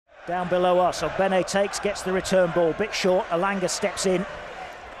Down below us, Ogbene gets the return ball, bit short, Alanga steps in,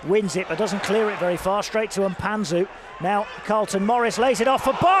 wins it but doesn't clear it very far, straight to Mpanzu. Now Carlton Morris lays it off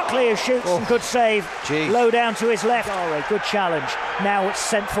for Barkley, who shoots, and good save. Low down to his left. Good challenge. Now it's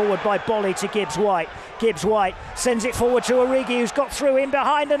sent forward by Bolly to Gibbs-White. Gibbs-White sends it forward to Origi, who's got through in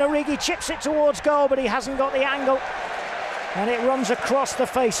behind, and Origi chips it towards goal, but he hasn't got the angle. And it runs across the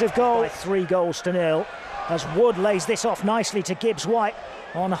face of goal. 3-0 as Wood lays this off nicely to Gibbs-White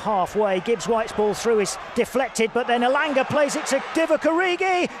on halfway. Gibbs-White's ball through is deflected, but then Alanga plays it to Divock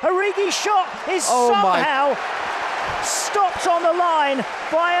Origi. Origi's shot is somehow stopped on the line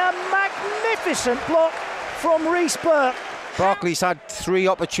by a magnificent block from Reece Burke. Barkley's had 3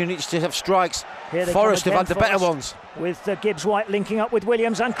 opportunities to have strikes. Forest have had the better ones. With Gibbs-White linking up with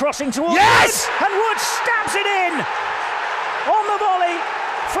Williams and crossing towards Wood, and Wood stabs it in on the volley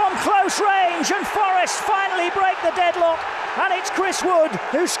from close range, and Forest finally break the deadlock. And it's Chris Wood,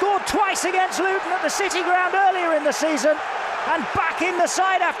 who scored twice against Luton at the City Ground earlier in the season, and back in the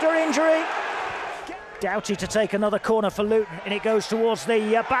side after injury. Doughty to take another corner for Luton, and it goes towards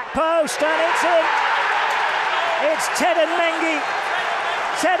the back post, and it's in. It's Teden Mengi.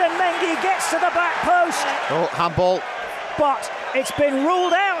 Teden Mengi gets to the back post. Oh, handball. But it's been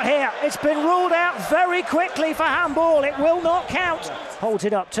ruled out here. It's been ruled out very quickly for handball. It will not count. Holds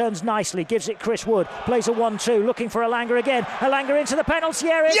it up, turns nicely, gives it Chris Wood. Plays a 1-2, looking for Alanga again. Alanga into the penalty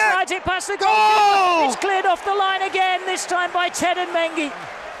area, slides it past the goal. It's cleared off the line again, this time by Teden Mengi.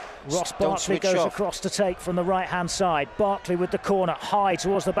 Ross Barkley goes across to take from the right-hand side. Barkley with the corner, high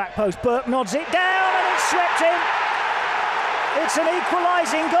towards the back post. Burke nods it down and it's swept in. It's an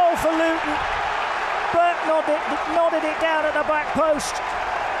equalising goal for Luton. Burke nodded it down at the back post.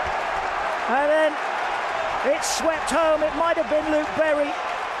 And then it's swept home. It might have been Luke Berry.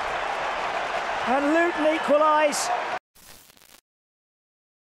 And Luton equalise.